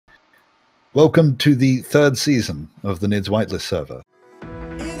Welcome to the third season of the Nidd's Whitelist server.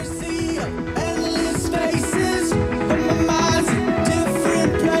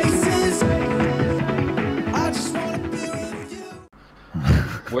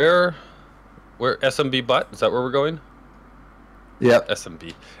 Where SMB butt? Is that where we're going? Yep.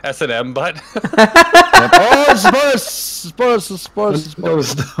 SMB. S&M butt? Oh, it's Boris.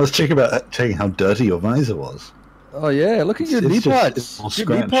 I was checking how dirty your visor was. Oh yeah, look at your knee pads. Your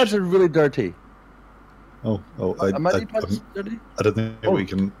knee pads are really dirty. Are my knee pads dirty? I don't think we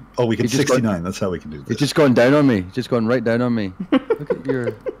can. Oh, we can 69. That's how we can do this. It's just going down on me. Just going right down on me. Look at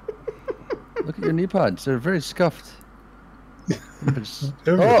your knee pads. They're very scuffed.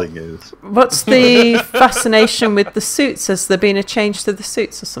 Everything is. What's the fascination with the suits? Has there been a change to the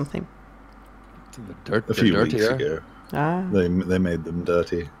suits or something? A few weeks ago, they made them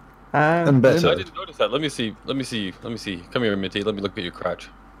dirty and better. I didn't notice that. Let me see. Come here, Minty. Let me look at your crotch.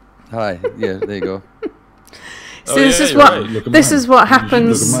 Hi. Yeah, there you go. So this is what this is what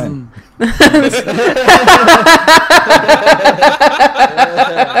happens.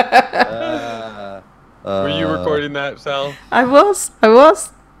 Were you recording that, Sal? I was. Of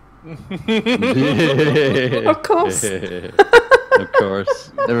course. Of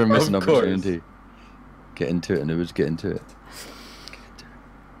course. Never miss an opportunity. Get into it, Anubiz. Get into it.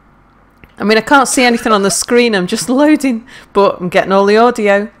 I mean, I can't see anything on the screen. I'm just loading, but I'm getting all the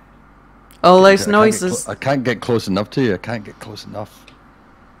audio, all those noises. I can't get close enough to you. I can't get close enough.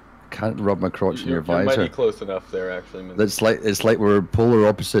 I can't rub my crotch in your visor. You might be close enough there, actually. Minty. It's like we're polar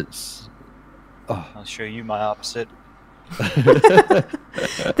opposites. Oh. I'll show you my opposite.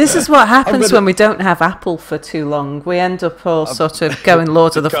 This is what happens when we don't have Apple for too long. We end up all sort of going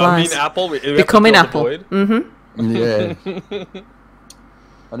Lord of the Flies. Becoming Apple. Mm-hmm. Yeah.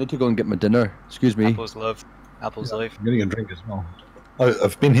 I need to go and get my dinner. Excuse me. Apple's love. Apple's life. I'm getting a drink as well.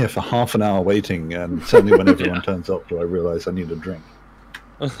 I've been here for half an hour waiting, and suddenly when everyone turns up, do I realise I need a drink.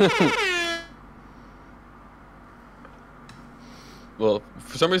 Well,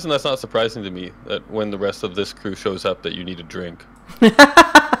 for some reason that's not surprising to me, that when the rest of this crew shows up that you need a drink.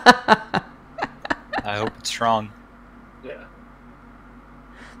 I hope it's strong. Yeah.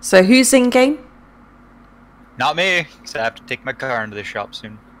 So who's in game? Not me, because I have to take my car into the shop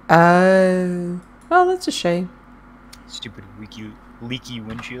soon. Oh. Well, that's a shame. Stupid leaky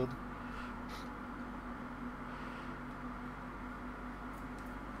windshield.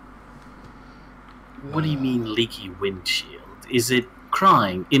 What do you mean leaky windshield? Is it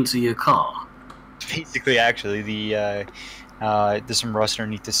crying into your car? Basically, actually, there's some rust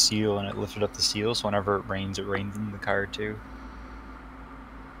underneath the seal, and it lifted up the seal, so whenever it rains in the car too.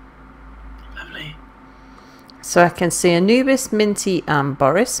 Lovely. So I can see Anubiz, Minty, and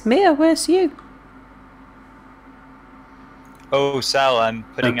Boris. Mia, where's you? Oh, Sal, I'm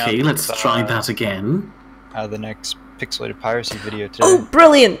putting out... Okay, let's try that again. The next Pixelated Piracy video today. Oh,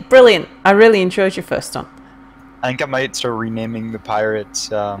 brilliant, brilliant. I really enjoyed your first one. I think I might start renaming the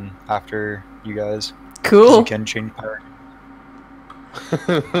pirates after you guys. Cool. You can change pirate.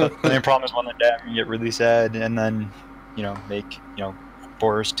 But the problem is when they're dead, you get really sad, and then, make,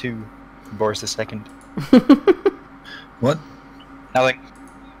 Boris 2, Boris the Second. What? Nothing.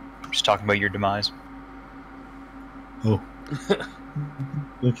 I'm just talking about your demise. Oh.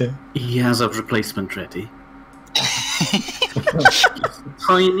 Okay. He has a replacement ready.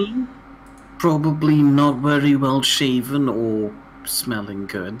 Tiny, probably not very well shaven or smelling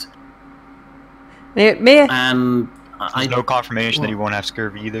good. Mia? And There's no confirmation that he won't have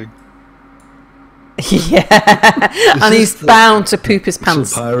scurvy either. Yeah, and he's bound to poop his pants.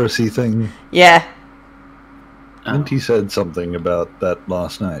 It's a piracy thing. Yeah. Minty said something about that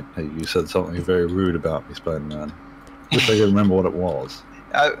last night. Hey, you said something very rude about me, Spider-Man. Wish I could remember what it was.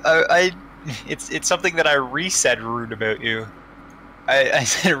 It's something that I resaid rude about you. I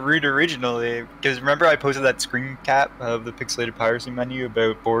said rude originally because remember I posted that screen cap of the Pixelated Piracy menu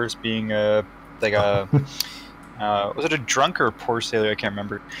about Boris being was it a drunk or a poor sailor? I can't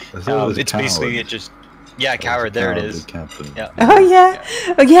remember. It's basically coward. There it is. Captain. Yeah. Oh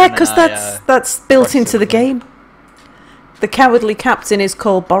yeah, because that's built into the game. The cowardly captain is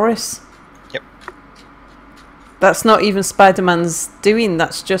called Boris. Yep. That's not even Spider-Man's doing.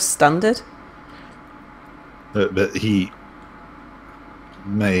 That's just standard. But he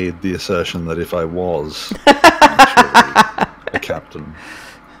made the assertion that if I was actually a captain,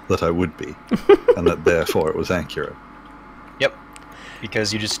 that I would be, and that therefore it was accurate. Yep.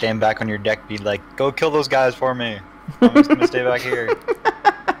 Because you just stand back on your deck, be like, "Go kill those guys for me. I'm just gonna stay back here."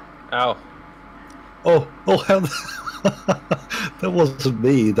 Ow. Oh, how That wasn't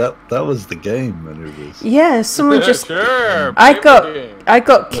me. That was the game, Anubiz. Yeah, someone just. Sure, I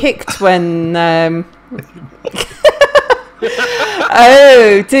got kicked when.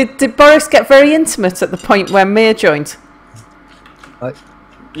 Oh, did Boris get very intimate at the point when Mia joined?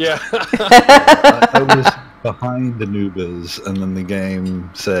 Yeah. I was behind Anubiz, and then the game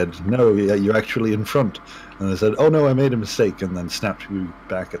said, "No, you're actually in front." And I said, "Oh no, I made a mistake," and then snapped you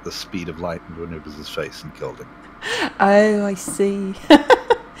back at the speed of light into Anubiz's face and killed him. Oh, I see.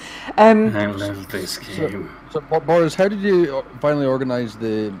 I love this game. So, Boris, how did you finally organise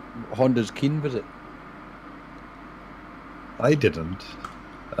the Honda's Keen visit? I didn't.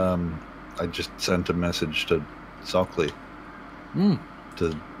 I just sent a message to Sockley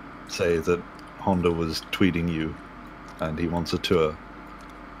to say that Honda was tweeting you, and he wants a tour.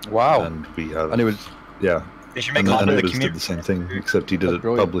 Wow! And we have. And it was They should make Honda the community. Did the same thing, except he did it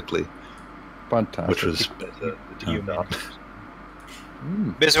publicly. Fantastic. Which was better.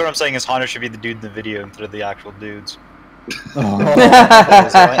 Basically, what I'm saying is Honda should be the dude in the video instead of the actual dudes. Oh.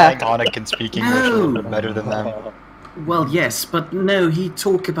 I think Honda can speak English a little bit better than them. Well, yes, but no, he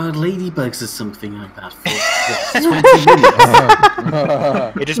talk about ladybugs or something like that for 20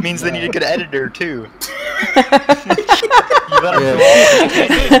 minutes. It just means they need a good editor, too.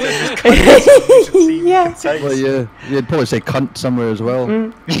 Yeah. Well, you'd probably say cunt somewhere as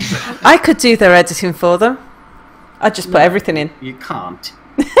well. I could do their editing for them. I'd just put everything in. You can't.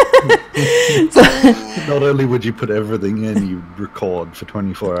 Not only would you put everything in, you'd record for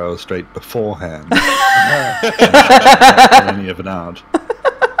 24 hours straight beforehand. Any of it out.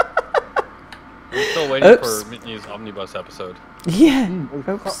 We're still waiting for Minty's Omnibus episode. Yeah.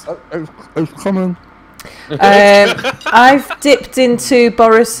 It's coming. I've dipped into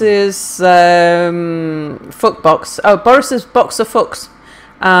Boris's fuck box. Oh, Boris's box of fucks,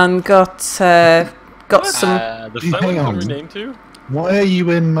 and got some. The site we rename to? Why are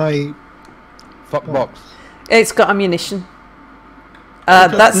you in my fuck box? It's got ammunition.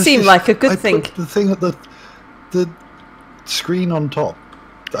 That seemed like a good thing. Put the thing at the screen on top.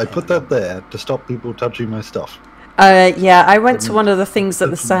 I put that there to stop people touching my stuff. Yeah, I went to one of the things at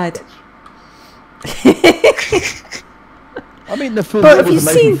the side. I mean, the food But was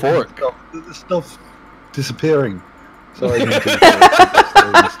a knife and fork. The stuff disappearing. Sorry,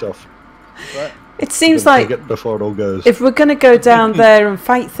 the stuff. It seems like take it before it all goes. If we're going to go down there and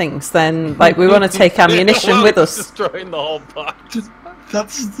fight things, then like we want to take ammunition with us. Destroying the whole box.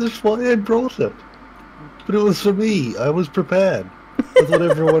 That's why I brought it. But it was for me. I was prepared. I thought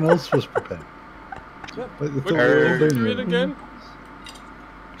everyone else was prepared. Do it again?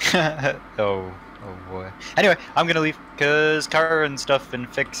 Oh boy. Anyway, I'm gonna leave because car and stuff and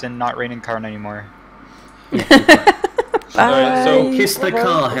fix and not raining car anymore. Alright, so kiss the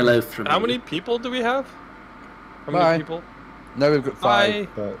car hello from how me. many people do we have? How Bye. many people? Now we've got 5.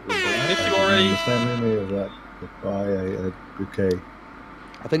 If you already Okay.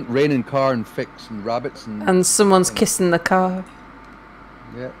 I think rain and car and fix and rabbits and... And someone's kissing the car.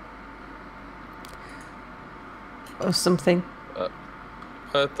 Yeah. Or something.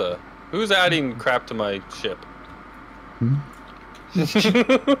 What the? Who's adding crap to my ship?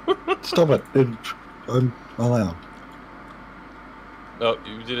 Stop it. I'm allowed. Oh,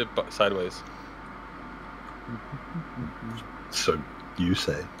 you did it sideways. So you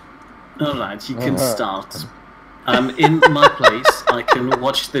say. Alright, you can start. In my place, I can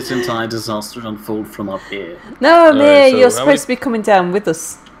watch this entire disaster unfold from up here. No, Mia, Alright, so you're how supposed to be coming down with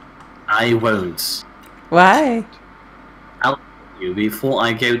us. I won't. Why? I'll tell you before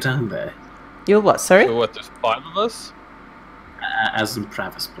I go down there. You're what, sorry? So what, there's 5 of us? As in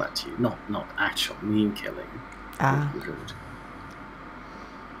Travis Plateau, not actual mean killing. Ah.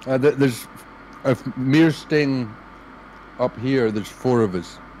 There's... If Mir's staying up here, there's 4 of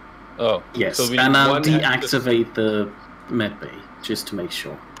us. Oh. Yes, so we and need I'll one deactivate the medbay, just to make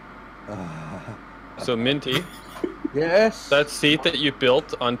sure. So Minty, Yes? that seat that you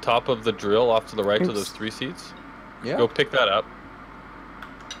built on top of the drill off to the right of those 3 seats, Yeah. go pick that up.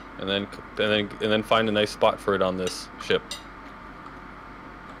 And then find a nice spot for it on this ship.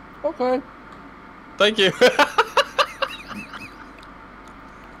 Okay. Thank you.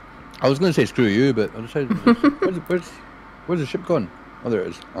 I was going to say screw you, but I decided... where's the ship going? Oh, there it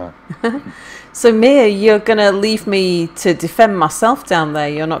is. So, Mia, you're going to leave me to defend myself down there.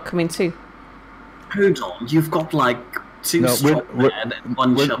 You're not coming too. Hold on, you've got like 2 strong men and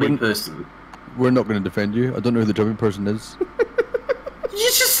 1 chubby person. We're not going to defend you. I don't know who the chubby person is. You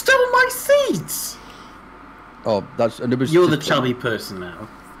just stole my seats! Oh, that's... Anubiz You're the chubby person now.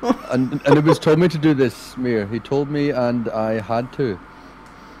 And Anubiz told me to do this, Mir. He told me and I had to.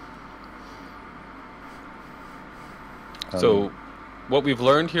 So, what we've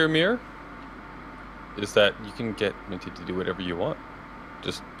learned here, Mir, is that you can get Minty to do whatever you want.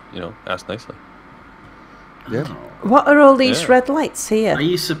 Just, ask nicely. Yeah. What are all these red lights here? Are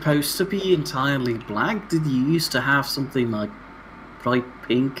you supposed to be entirely black? Did you used to have something like bright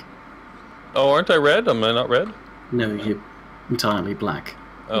pink? Oh, aren't I red? Am I not red? No, you're entirely black.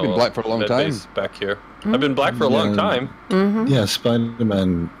 You've been black for a long time. Back here. I've been black for a long time. Yeah,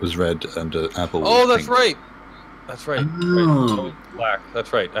 Spider-Man was red and Apple was that's pink. right. That's right. Oh. Right. Black.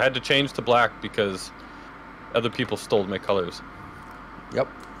 That's right. I had to change to black because other people stole my colors. Yep.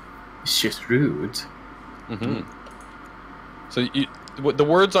 It's just rude. So the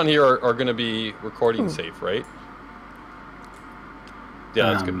words on here are going to be recording safe, right?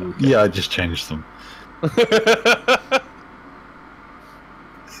 Yeah, that's good. Yeah, I just changed them.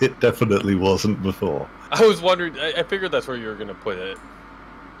 It definitely wasn't before. I was wondering. I figured that's where you were going to put it.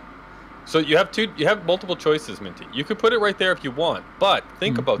 So you have multiple choices, Minty. You could put it right there if you want, but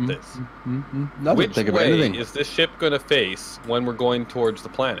think about this. Which way is this ship going to face when we're going towards the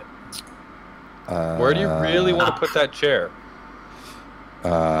planet? Where do you really want to put that chair?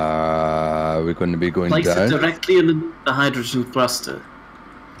 We're going to be going Place down. it directly in the hydrogen thruster.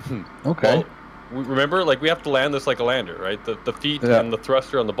 Okay. Well, remember, we have to land this like a lander, right? The feet and the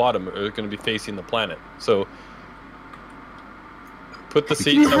thruster on the bottom are going to be facing the planet. So put the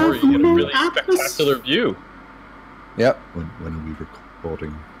seat somewhere where you get a really spectacular view. Yep. When are we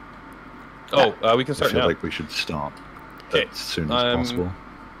recording? Oh, we can I start feel now. like we should start Okay. as soon as possible.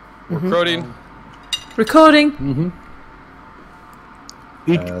 Recording. Recording.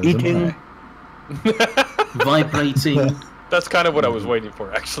 Eating. Vibrating. That's kind of what I was waiting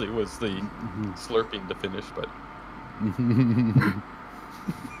for, actually, was the slurping to finish, but...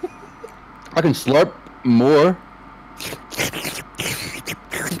 I can slurp more.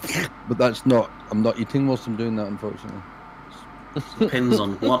 But that's not... I'm not eating whilst I'm doing that, unfortunately. Depends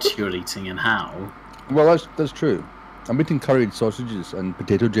on what you're eating and how. Well, that's true. I'm eating curried sausages and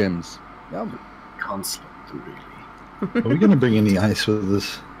potato gems. Yum. Can't slurp them, really. Are we going to bring any ice with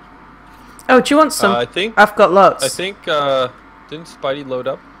us? Oh, do you want some? I think... I've got lots. I think, didn't Spidey load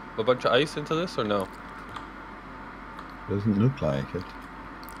up a bunch of ice into this, or no? Doesn't look like it.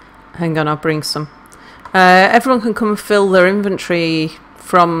 Hang on, I'll bring some. Everyone can come and fill their inventory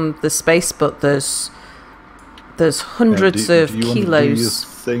from the space, but there's hundreds of do you kilos. Want to do your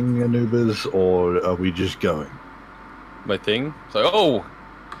thing, Anubiz, or are we just going? My thing? It's like, oh!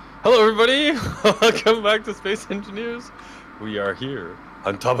 Hello, everybody! Welcome back to Space Engineers. We are here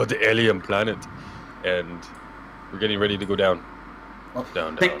on top of the alien planet, and we're getting ready to go down.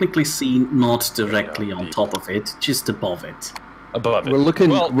 Down. Technically seen not directly on top of it, just above it. Above it.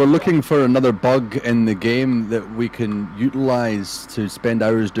 We're looking for another bug in the game that we can utilize to spend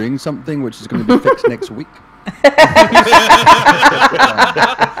hours doing something, which is going to be fixed next week.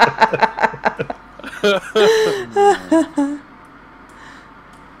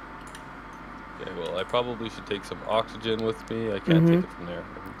 Well, I probably should take some oxygen with me. I can't take it from there.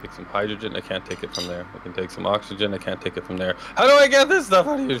 I can take some hydrogen. I can't take it from there. I can take some oxygen. I can't take it from there. How do I get this stuff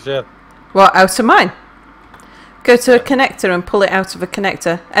out of your ship? Well, out of mine. Go to a connector and pull it out of a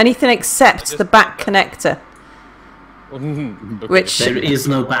connector. Anything except the back connector. Okay. Which There is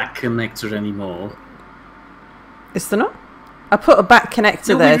no back connector anymore. is there not? I put a back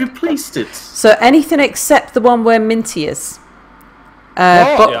connector there. We replaced it. So anything except the one where Minty is.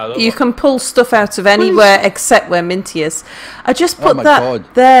 But you can pull stuff out of anywhere except where Minty is. I just put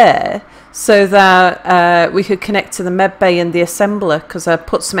that there so that we could connect to the medbay and the assembler, because I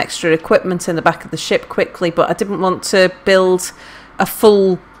put some extra equipment in the back of the ship quickly, but I didn't want to build a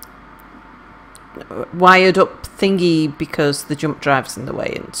full wired up thingy because the jump drive's in the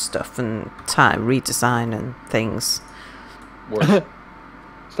way and stuff, and time redesign and things.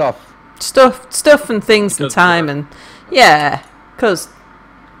 Stuff and things and time and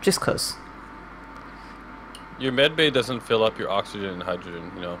just cause. Your medbay doesn't fill up your oxygen and hydrogen,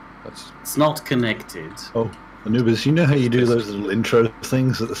 It's not connected. Oh, Anubiz, you know how you do those little intro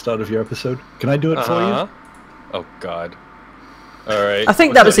things at the start of your episode? Can I do it for you? Oh, God. All right. I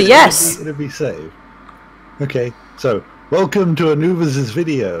think that was a yes. It'll be saved. Okay, so welcome to Anubiz's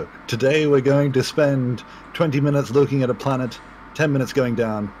video. Today we're going to spend 20 minutes looking at a planet, 10 minutes going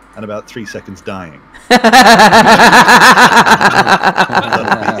down, and about 3 seconds dying. That'll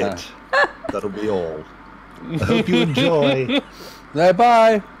be it. That'll be all. I hope you enjoy.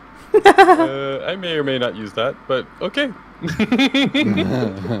 Bye. I may or may not use that, but okay.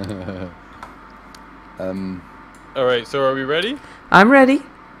 All right, so are we ready? I'm ready.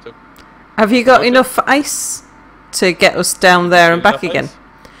 Have you got enough ice to get us down there and back again?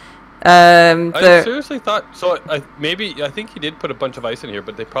 I seriously thought so. I think he did put a bunch of ice in here,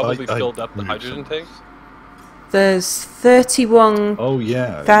 but they probably filled up the hydrogen tanks. There's 31. Oh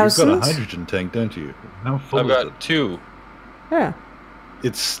yeah, you've got a hydrogen tank, don't you? How full I've is got it? 2. Yeah.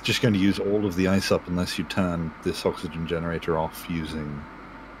 It's just going to use all of the ice up unless you turn this oxygen generator off using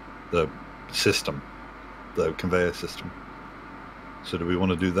the system, the conveyor system. So do we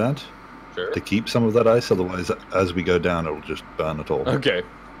want to do that? Sure. To keep some of that ice, otherwise as we go down it'll just burn it all. Okay,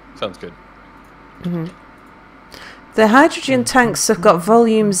 sounds good. The hydrogen tanks have got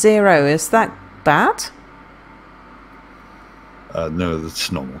volume 0. Is that bad? No,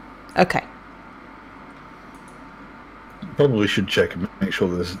 that's normal. Okay. Probably should check and make sure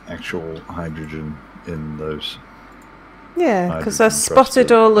there's actual hydrogen in those. Yeah, because I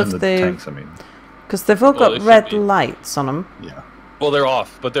spotted all of the tanks, I mean. Because they've all got red lights on them. Yeah. Well, they're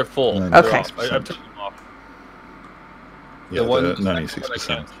off, but they're full. Okay. I've turned them off. Yeah, the one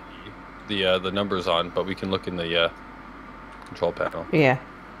 96%. The numbers on, but we can look in the control panel. Yeah.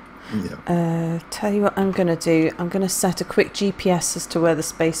 Yeah. Tell you what I'm going to do. I'm going to set a quick GPS as to where the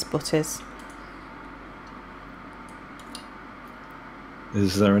space butt is.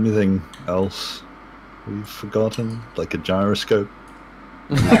 Is there anything else we've forgotten? Like a gyroscope?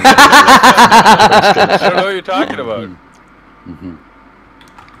 I don't know what you're talking about.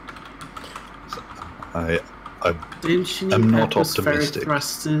 Don't you need atmospheric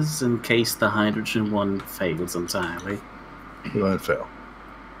thrusters in case the hydrogen one fails entirely? It won't fail.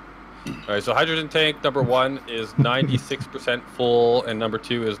 Alright, so hydrogen tank number 1 is 96% full, and number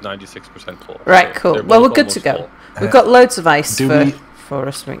 2 is 96% full. Right, so cool. Well, we're good to go. Full. We've got loads of ice for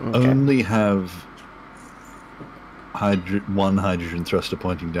us. We can only have one hydrogen thruster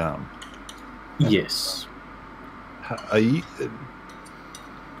pointing down. Yes.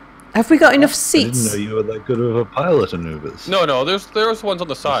 Have we got enough seats? I didn't know you were that good of a pilot, Anubiz. No, there's ones on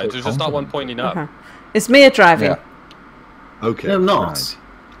the sides. There's just not one pointing up. It's Mia driving. Yeah. Okay. No, not. Right.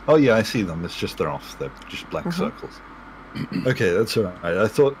 Oh yeah, I see them. It's just they're off. They're just black circles. Okay, that's all right. I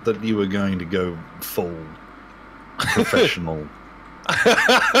thought that you were going to go full professional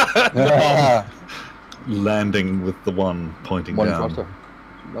landing with the one pointing down. Thruster.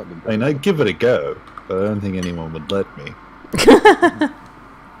 I mean, I'd give it a go, but I don't think anyone would let me.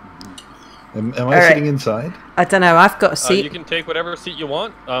 Am I sitting inside? I don't know. I've got a seat. You can take whatever seat you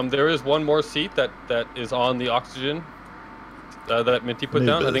want. There is one more seat that is on the oxygen that Minty put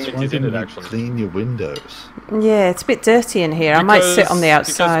down. I think Minty's in it, actually. Clean your windows. Yeah, it's a bit dirty in here. I might sit on the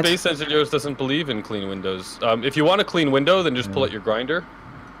outside. Because Space Engineers doesn't believe in clean windows. If you want a clean window, then just pull out your grinder.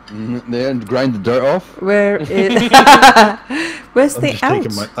 And grind the dirt off. Where is... Where's the out?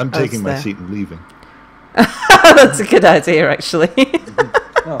 I'm taking my seat and leaving. That's a good idea, actually.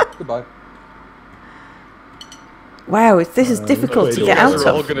 Oh, goodbye. Wow, this is difficult to get out of.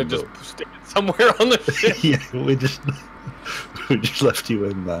 We're all gonna just stick it somewhere on the ship. Yeah, we just left you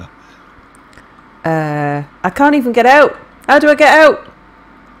in there. I can't even get out. How do I get out?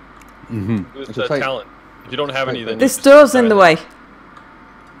 Who's the talent? If you don't have any, then this door's in the way.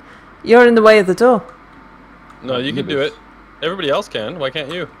 You're in the way of the door. No, you can do it. Everybody else can. Why can't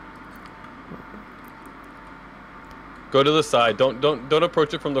you? Go to the side. Don't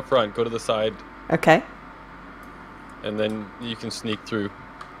approach it from the front. Go to the side. Okay. And then you can sneak through.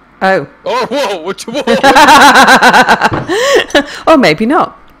 Oh. Oh, whoa! Or maybe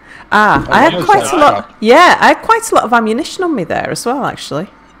not. I had quite a lot. Yeah, I had quite a lot of ammunition on me there as well, actually.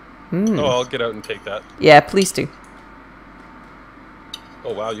 Oh, I'll get out and take that. Yeah, please do.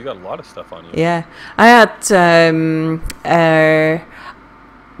 Oh wow, you got a lot of stuff on you. Yeah, I had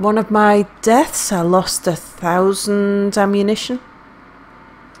one of my deaths. I lost 1,000 ammunition.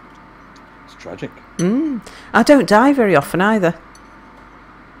 It's tragic. I don't die very often either.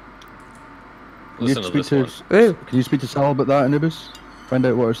 Listen to this one. Can you speak to Sal about that, Anubiz? Find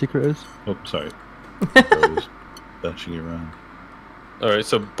out what her secret is. Oh, sorry. I was bashing you around. Alright,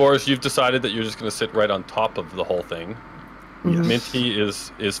 so Boris, you've decided that you're just going to sit right on top of the whole thing. Yes. Minty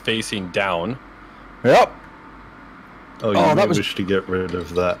is facing down. Yep. Oh, you wish to get rid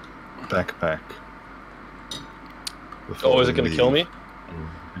of that backpack. Oh, is it going to kill me?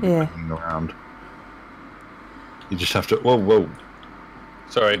 Yeah. Around. You just have to... Whoa.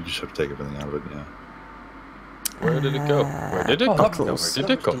 Sorry. You just have to take everything out of it, yeah. Where did it go? Where did it go? Where did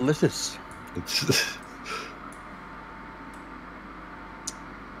it go? Delicious. It's...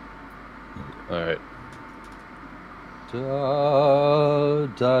 Alright. You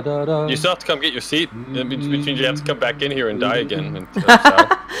still have to come get your seat. Which means you have to come back in here and die again.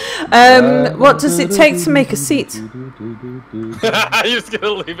 What does it take to make a seat? You're just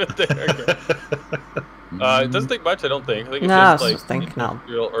gonna leave it there. It doesn't take much, I don't think. I think it's just like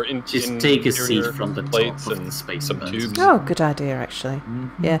or just take a seat from the plates and the space some tubes. Oh, good idea, actually.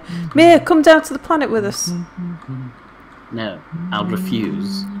 Yeah. Mia, come down to the planet with us. No, I'll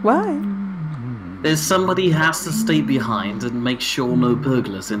refuse. Why? There's somebody who has to stay behind and make sure no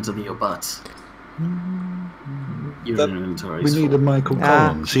burglars enter your butt. Your inventory. We needed Michael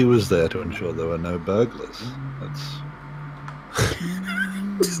Collins. He was there to ensure there were no burglars. That's.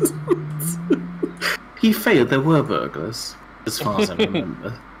 He failed. There were burglars, as far as I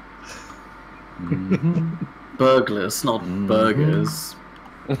remember. Burglars, not burgers.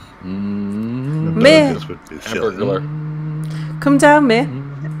 Meh. Burglar. Come down, Meh.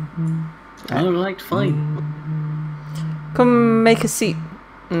 Alright, fine. Come make a seat.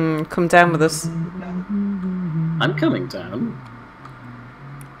 Come down with us. I'm coming down.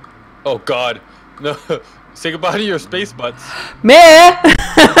 Oh God, no! Say goodbye to your space butts. Meh.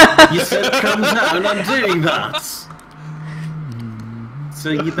 You said come down. I'm doing that. So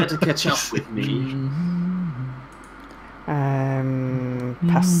you better catch up with me.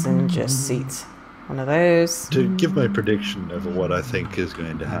 Passenger seat. One of those. To give my prediction of what I think is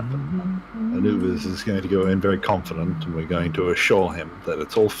going to happen, Anubiz is going to go in very confident, and we're going to assure him that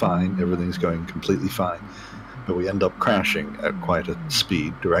it's all fine, everything's going completely fine. But we end up crashing at quite a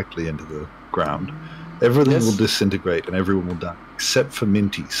speed directly into the ground. Everything will disintegrate and everyone will die, except for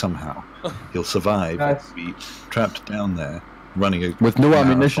Minty somehow. He'll survive and be trapped down there, running with no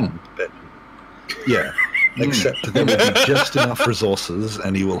ammunition. Yeah, except there will be just enough resources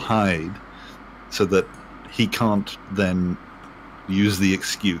and he will hide so that he can't then use the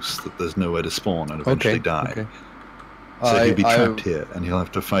excuse that there's nowhere to spawn and eventually die. Okay. So he'll be trapped here and he'll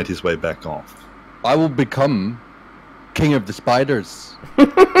have to fight his way back off. I will become king of the spiders. Right,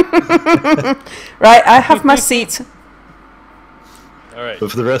 I have my seat. All right.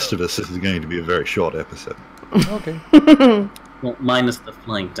 But for the rest of us, this is going to be a very short episode. Okay. Well, minus the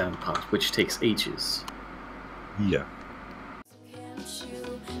flying down part, which takes ages. Yeah.